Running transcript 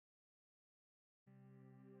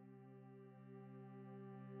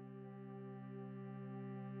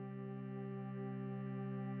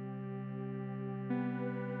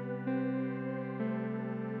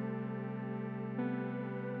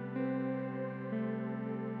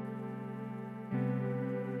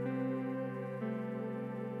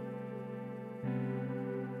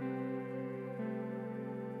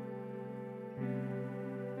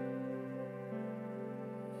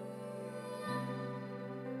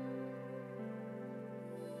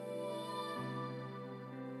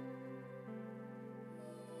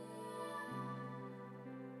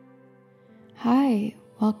Hi,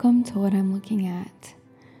 welcome to What I'm Looking At.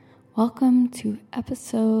 Welcome to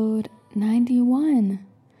episode 91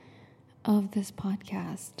 of this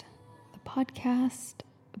podcast. The podcast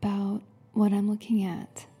about what I'm looking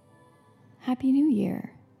at. Happy New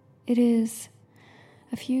Year. It is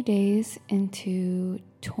a few days into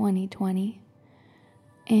 2020,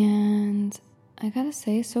 and I gotta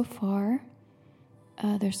say, so far,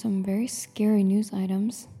 there's some very scary news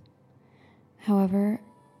items. However,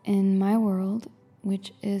 in my world,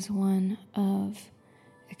 which is one of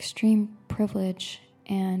extreme privilege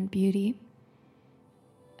and beauty,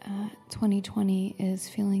 2020 is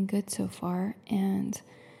feeling good so far, and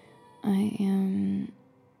I am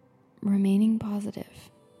remaining positive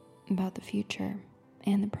about the future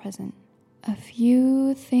and the present. A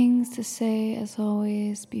few things to say, as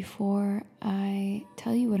always, before I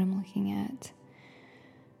tell you what I'm looking at.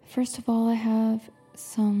 First of all, I have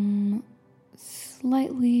some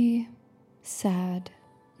slightly sad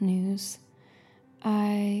news.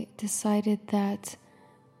 I decided that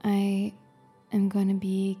I am going to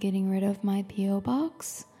be getting rid of my P.O.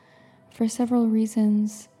 box for several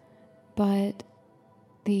reasons, but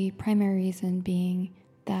the primary reason being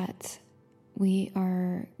that we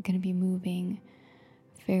are going to be moving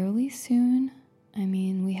fairly soon. I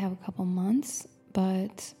mean, we have a couple months,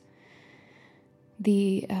 but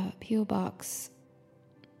the P.O. box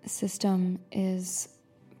system is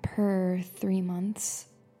per 3 months,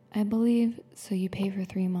 I believe. So you pay for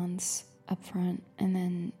 3 months up front and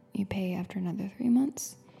then you pay after another 3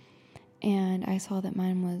 months. And I saw that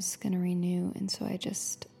mine was going to renew, and so I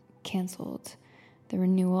just canceled the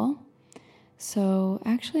renewal. So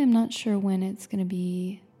actually, I'm not sure when it's going to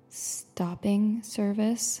be stopping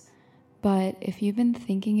service, but if you've been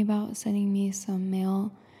thinking about sending me some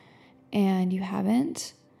mail and you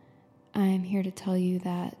haven't, I'm here to tell you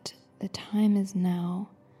that the time is now,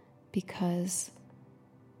 because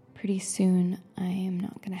pretty soon I am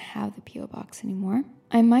not going to have the P.O. box anymore.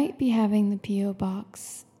 I might be having the P.O.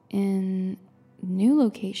 box in new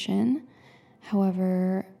location.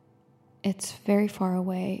 However, it's very far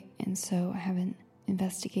away, and so I haven't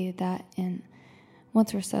investigated that. And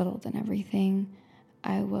once we're settled and everything,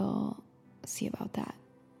 I will see about that.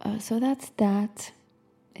 So that's that.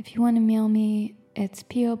 If you want to mail me, it's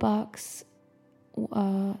P.O. Box,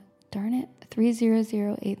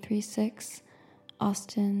 300836,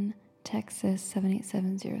 Austin, Texas,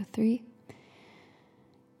 78703.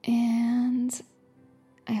 And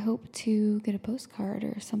I hope to get a postcard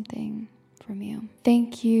or something from you.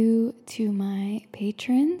 Thank you to my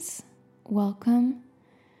patrons. Welcome.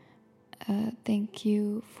 Thank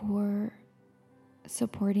you for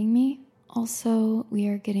supporting me. Also, we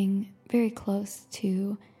are getting very close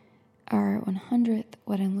to our 100th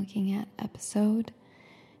What I'm Looking At episode.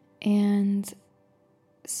 And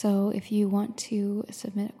so if you want to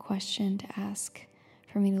submit a question to ask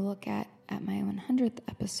for me to look at my 100th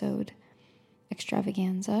episode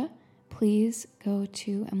extravaganza, please go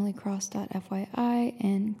to emilycross.fyi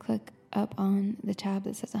and click up on the tab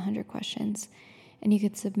that says 100 questions. And you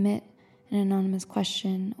could submit an anonymous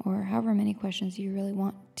question or however many questions you really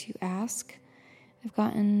want to ask. I've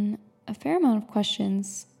gotten a fair amount of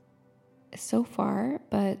questions so far,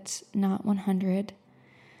 but not 100.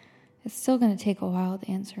 It's still going to take a while to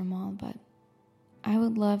answer them all, but I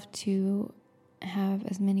would love to have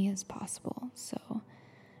as many as possible. So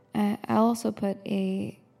I'll also put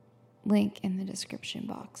a link in the description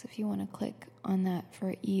box if you want to click on that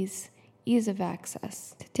for ease of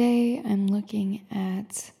access. Today I'm looking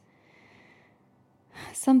at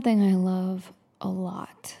something I love a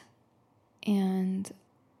lot, and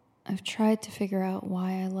I've tried to figure out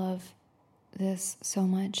why I love this so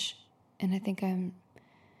much, and I think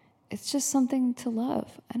it's just something to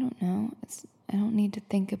love. I don't know. I don't need to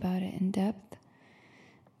think about it in depth.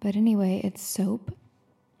 But anyway, it's soap.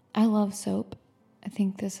 I love soap. I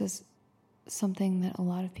think this is something that a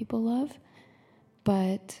lot of people love,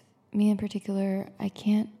 but me in particular, I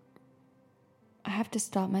have to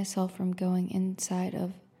stop myself from going inside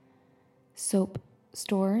of soap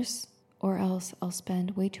stores, or else I'll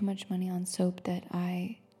spend way too much money on soap that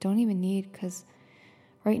I don't even need, because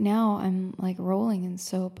right now I'm like rolling in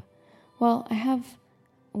soap. Well, I have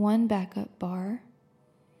one backup bar,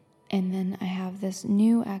 and then I have this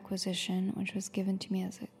new acquisition, which was given to me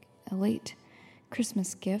as a late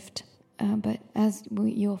Christmas gift. But as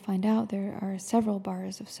you'll find out, there are several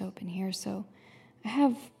bars of soap in here, so I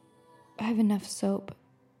have enough soap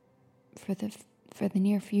for the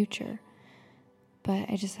near future. But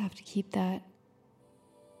I just have to keep that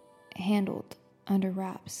handled under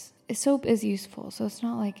wraps. Soap is useful, so it's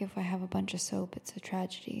not like if I have a bunch of soap, it's a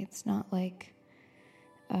tragedy. It's not like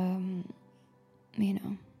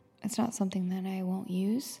it's not something that I won't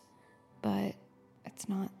use, but it's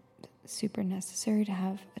not super necessary to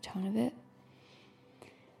have a ton of it.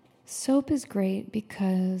 Soap is great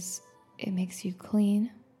because it makes you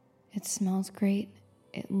clean. It smells great.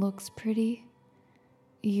 It looks pretty.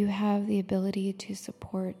 You have the ability to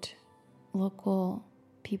support local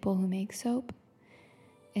people who make soap.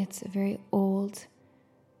 It's a very old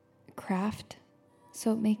craft,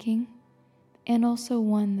 soap making, and also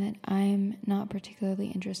one that I'm not particularly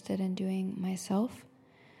interested in doing myself.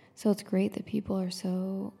 So it's great that people are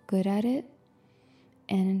so good at it.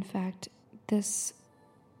 And in fact, this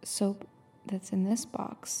soap that's in this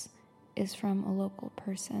box is from a local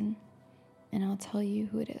person, and I'll tell you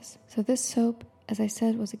who it is. So this soap, as I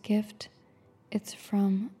said, was a gift. It's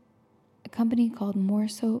from a company called Moore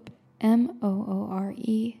Soap, Moore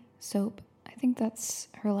Soap. I think that's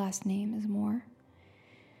her last name is Moore.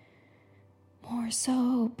 Moore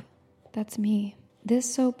Soap. That's me.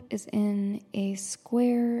 This soap is in a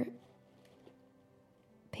square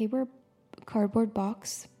paper cardboard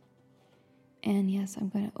box. And yes, I'm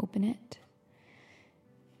going to open it.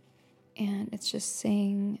 And it's just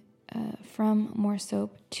saying from Moore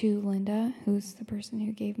Soap to Linda, who's the person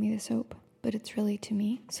who gave me the soap. But it's really to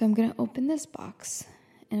me. So I'm going to open this box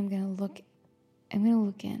and I'm going to look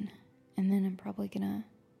in. And then I'm probably going to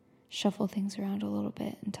shuffle things around a little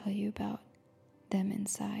bit and tell you about them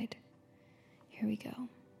inside. Here we go.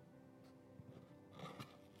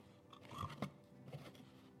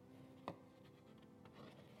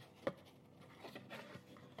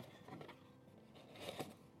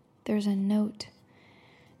 There's a note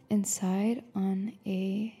inside on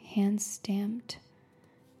a hand-stamped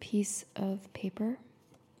piece of paper.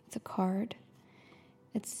 It's a card.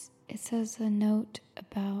 It says a note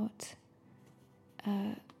about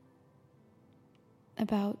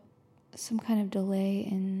some kind of delay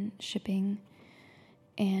in shipping,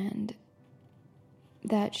 and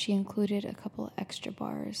that she included a couple of extra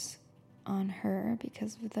bars on her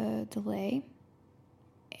because of the delay.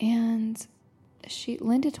 And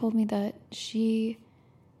Linda told me that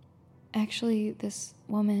this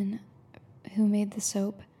woman who made the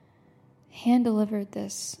soap hand-delivered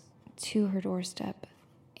this to her doorstep,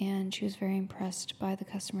 and she was very impressed by the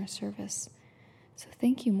customer service. So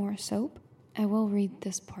thank you, Moore Soap. I will read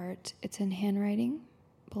this part. It's in handwriting,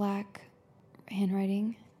 black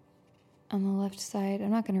handwriting. On the left side,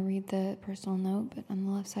 I'm not going to read the personal note, but on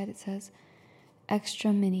the left side it says,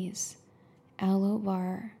 extra minis, aloe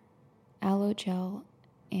bar, aloe gel,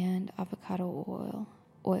 and avocado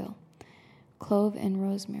oil, clove and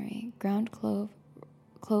rosemary, ground clove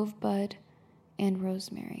bud, and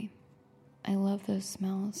rosemary. I love those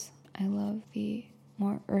smells. I love the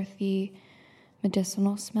more earthy,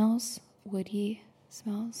 medicinal smells, woody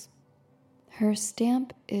smells. Her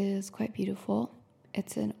stamp is quite beautiful.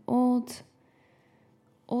 It's an old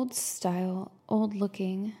style, old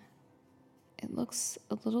looking. It looks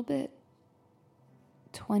a little bit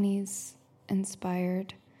 20s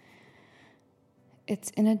inspired. It's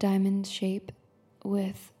in a diamond shape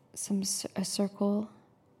with a circle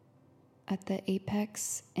at the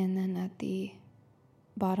apex and then at the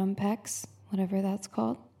bottom pecs, whatever that's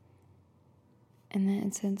called. And then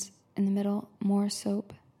it says in the middle, Moore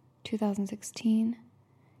Soap, 2016,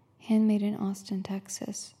 handmade in Austin,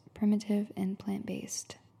 Texas, primitive and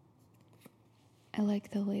plant-based. I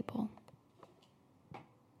like the label.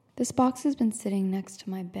 This box has been sitting next to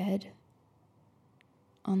my bed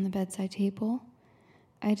on the bedside table.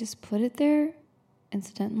 I just put it there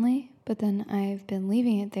incidentally, but then I've been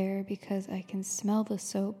leaving it there because I can smell the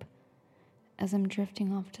soap as I'm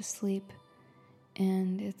drifting off to sleep,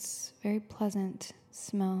 and it's a very pleasant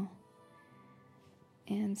smell.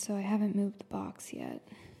 And so I haven't moved the box yet,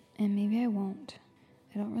 and maybe I won't.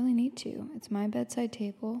 I don't really need to. It's my bedside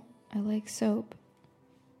table. I like soap.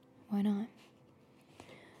 Why not?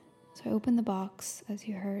 So I opened the box, as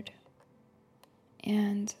you heard,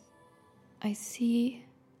 and I see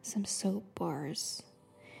some soap bars.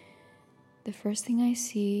 The first thing I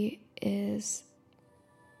see is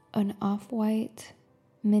an off-white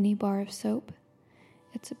mini bar of soap.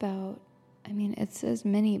 It's about, it says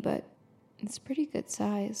mini, but it's pretty good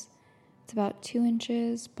size. It's about 2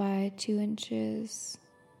 inches by 2 inches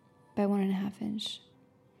by 1.5 inch.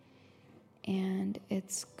 And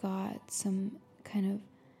it's got some kind of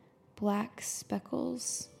black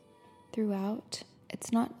speckles throughout.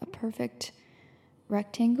 It's not a perfect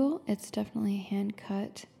rectangle. It's definitely hand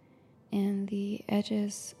cut, and the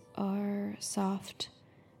edges are soft.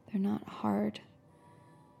 They're not hard.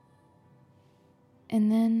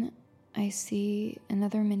 And then I see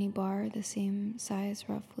another mini bar, the same size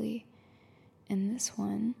roughly, and this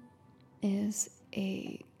one is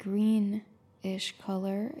a greenish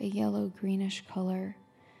color, a yellow greenish color,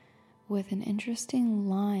 with an interesting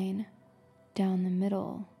line down the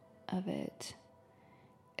middle of it.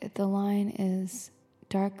 The line is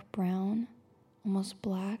dark brown, almost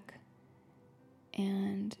black,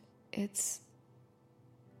 and it's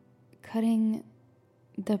cutting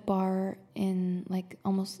the bar in like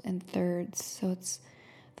almost in thirds. So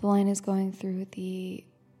the line is going through the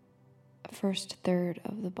first third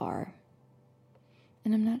of the bar.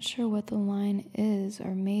 And I'm not sure what the line is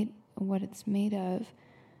or what it's made of,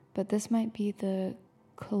 but this might be the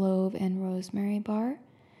clove and rosemary bar,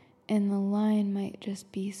 and the line might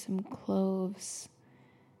just be some clove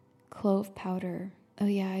powder. Oh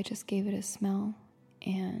yeah, I just gave it a smell,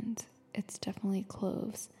 and it's definitely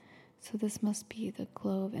cloves. So this must be the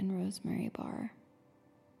clove and rosemary bar.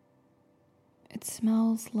 It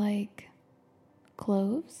smells like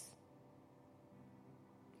cloves.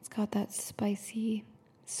 It's got that spicy,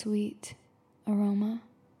 sweet aroma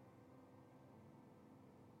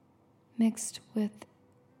mixed with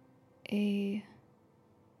a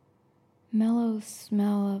mellow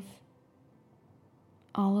smell of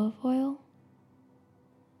olive oil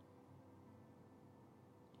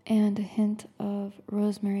and a hint of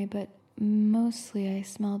rosemary, but mostly I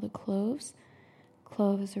smell the cloves.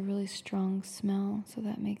 Clove is a really strong smell, so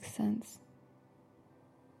that makes sense.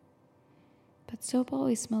 But soap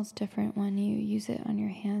always smells different when you use it on your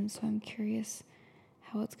hands, so I'm curious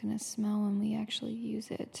how it's going to smell when we actually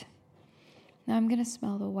use it. Now I'm going to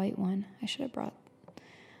smell the white one. I should have brought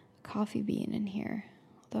a coffee bean in here,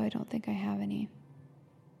 although I don't think I have any,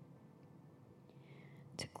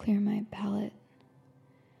 to clear my palate.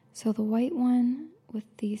 So the white one with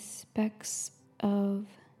these specks of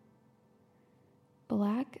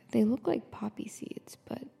black, they look like poppy seeds,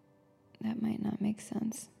 but that might not make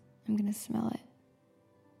sense. I'm going to smell it.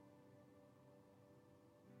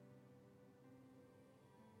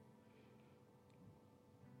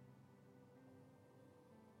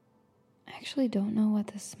 I actually don't know what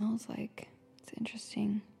this smells like. It's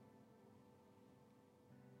interesting.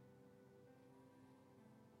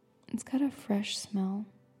 It's got a fresh smell,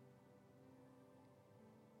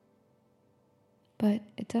 but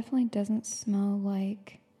it definitely doesn't smell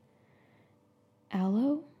like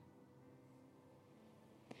aloe.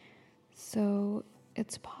 So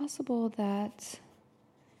it's possible that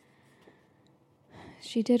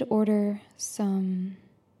she did order some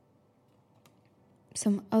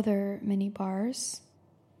other mini bars,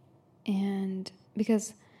 and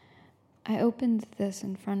because I opened this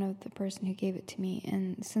in front of the person who gave it to me,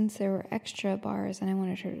 and since there were extra bars and I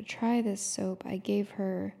wanted her to try this soap, I gave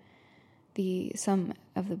her some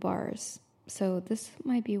of the bars. So this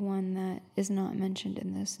might be one that is not mentioned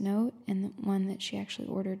in this note, and the one that she actually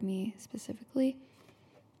ordered me specifically.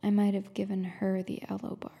 I might have given her the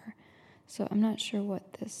aloe bar. So I'm not sure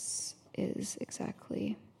what this is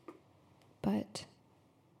exactly, but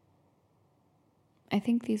I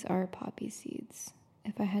think these are poppy seeds,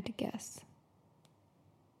 if I had to guess.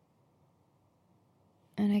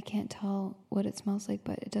 And I can't tell what it smells like,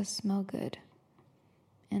 but it does smell good.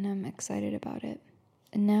 And I'm excited about it.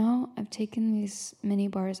 And now I've taken these mini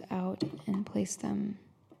bars out and placed them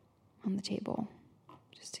on the table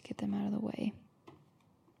just to get them out of the way.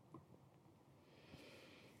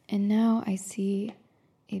 And now I see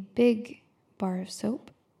a big bar of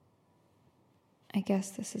soap. I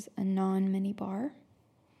guess this is a non-mini bar.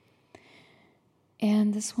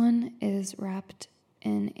 And this one is wrapped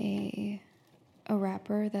in a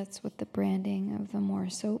wrapper that's with the branding of the More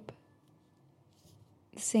soap.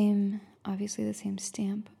 Obviously the same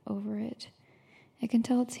stamp over it. I can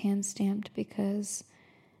tell it's hand stamped because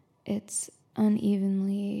it's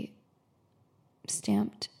unevenly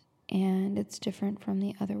stamped, and it's different from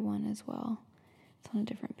the other one as well. It's on a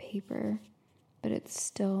different paper, but it's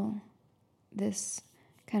still this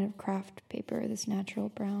kind of craft paper, this natural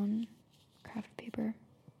brown craft paper.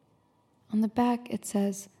 On the back it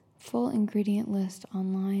says full ingredient list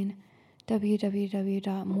online,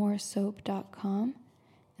 www.moresoap.com,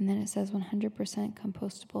 and then it says 100%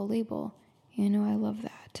 compostable label. You know I love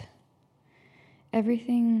that.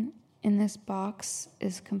 Everything in this box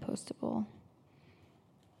is compostable.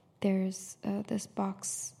 There's this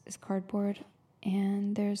box is cardboard,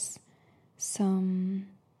 and there's some,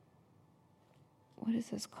 what is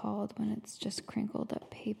this called when it's just crinkled up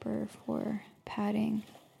paper for padding?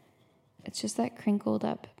 It's just that crinkled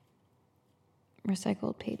up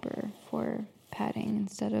recycled paper for padding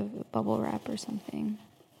instead of bubble wrap or something.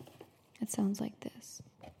 It sounds like this.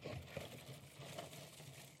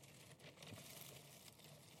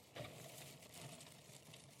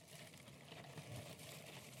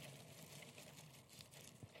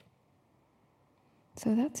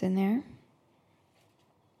 So that's in there.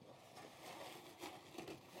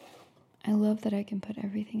 I love that I can put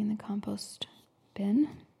everything in the compost bin.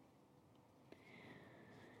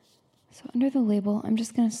 So under the label, I'm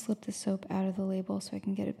just going to slip the soap out of the label so I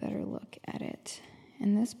can get a better look at it.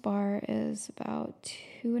 And this bar is about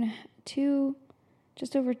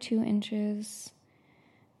just over 2 inches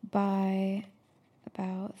by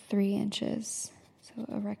about 3 inches. So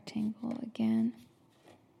a rectangle again.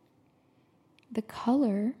 The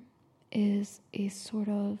color is a sort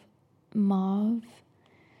of mauve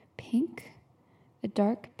pink, a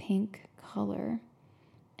dark pink color.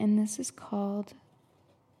 And this is called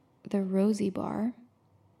the Rosy Bar.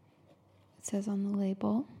 It says on the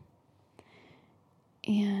label.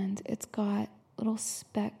 And it's got little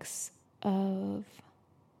specks of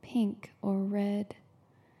pink or red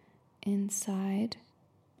inside.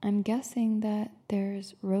 I'm guessing that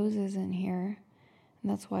there's roses in here,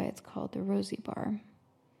 and that's why it's called the Rosy Bar.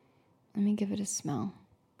 Let me give it a smell.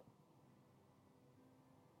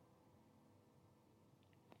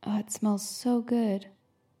 Oh, it smells so good.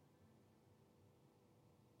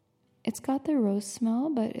 It's got the rose smell,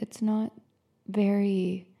 but it's not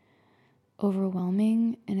very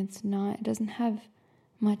overwhelming, and it doesn't have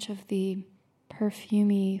much of the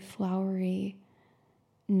perfumey, flowery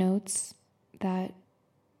notes that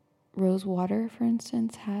rose water, for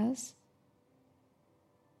instance, has.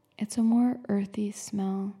 It's a more earthy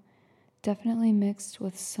smell, definitely mixed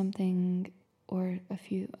with something or a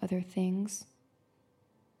few other things.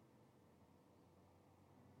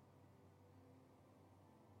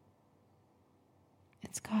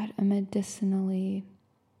 It's got a medicinal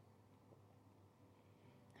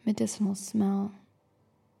smell.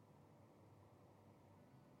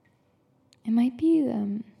 It might be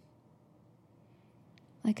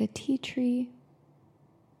like a tea tree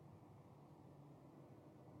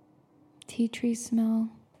smell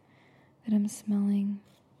that I'm smelling.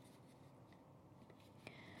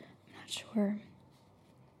 I'm not sure,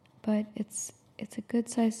 but it's a good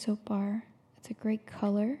sized soap bar. It's a great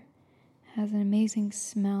color, has an amazing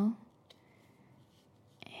smell,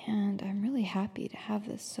 and I'm really happy to have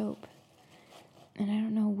this soap. And I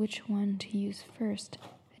don't know which one to use first.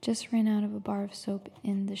 I just ran out of a bar of soap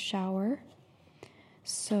in the shower,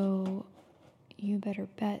 so you better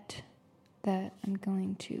bet that I'm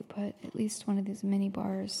going to put at least one of these mini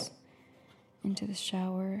bars into the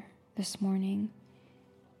shower this morning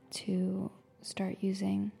to start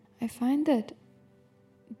using. I find that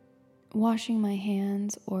washing my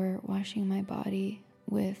hands or washing my body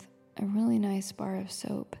with a really nice bar of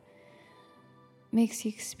soap makes the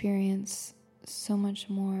experience so much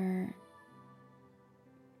more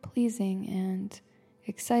pleasing and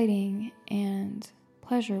exciting and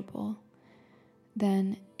pleasurable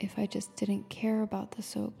than if I just didn't care about the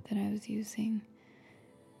soap that I was using.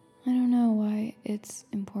 I don't know why it's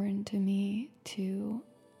important to me to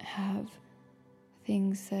have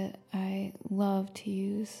things that I love to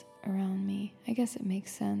use around me. I guess it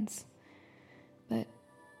makes sense. But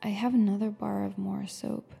I have another bar of more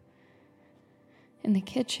soap in the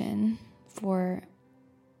kitchen for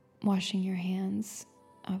washing your hands,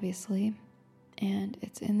 obviously. And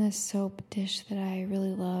it's in this soap dish that I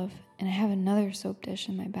really love. And I have another soap dish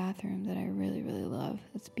in my bathroom that I really, really love.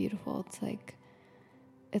 It's beautiful.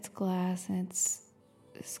 It's glass and it's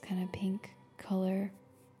this kind of pink color.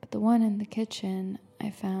 But the one in the kitchen I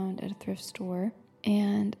found at a thrift store.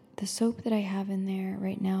 And the soap that I have in there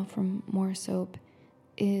right now from More Soap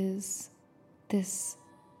is this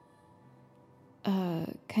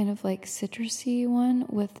kind of like citrusy one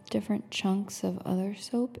with different chunks of other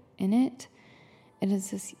soap in it. It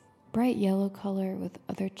is this bright yellow color with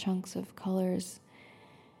other chunks of colors.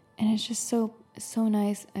 And it's just so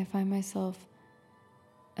nice. I find myself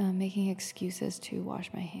making excuses to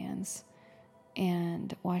wash my hands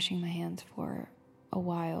and washing my hands for a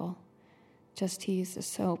while just to use the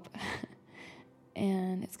soap.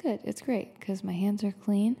 And it's good. It's great because my hands are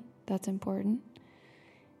clean. That's important.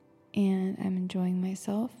 And I'm enjoying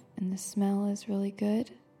myself. And the smell is really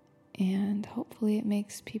good. And hopefully it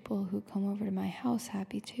makes people who come over to my house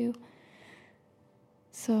happy too.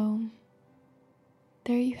 So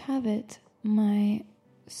there you have it. My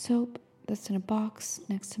soap that's in a box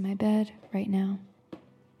next to my bed right now.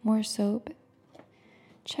 More Soap.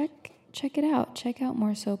 Check it out. Check out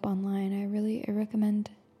More Soap online. I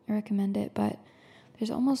recommend it, but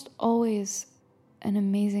there's almost always an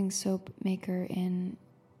amazing soap maker in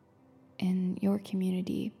your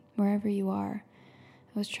community, wherever you are.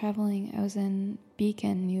 I was in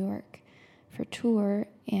Beacon, New York for tour,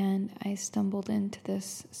 and I stumbled into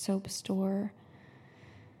this soap store.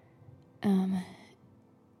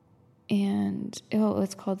 And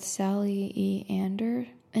it's called Sally E. Ander.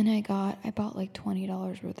 And I bought like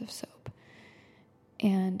 $20 worth of soap.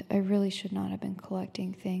 And I really should not have been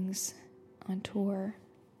collecting things on tour.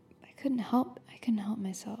 I couldn't help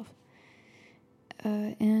myself.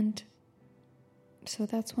 And so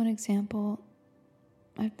that's one example.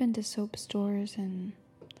 I've been to soap stores in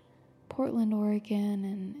Portland, Oregon,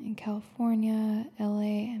 and in California,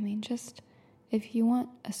 LA. I mean, just if you want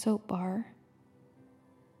a soap bar,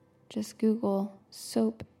 just Google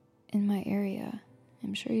soap in my area.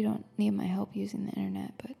 I'm sure you don't need my help using the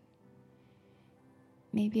internet, but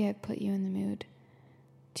maybe I put you in the mood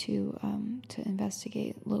to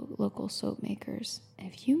investigate local soap makers.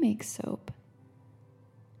 If you make soap,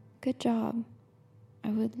 good job. I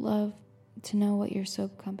would love to know what your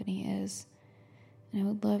soap company is, and I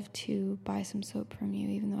would love to buy some soap from you,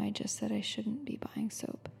 even though I just said I shouldn't be buying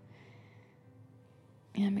soap.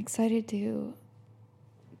 And I'm excited to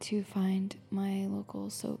find my local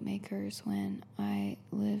soap makers when I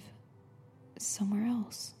live somewhere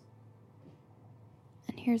else.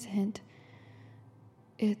 And here's a hint.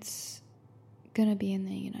 It's gonna be in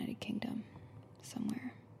the United Kingdom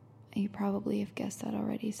somewhere. You probably have guessed that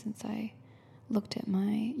already since I looked at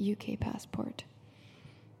my UK passport.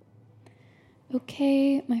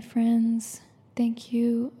 Okay, my friends, thank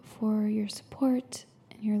you for your support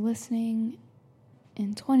and your listening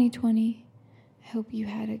in 2020. I hope you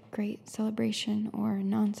had a great celebration or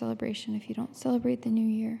non-celebration if you don't celebrate the new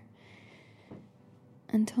year.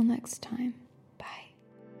 Until next time.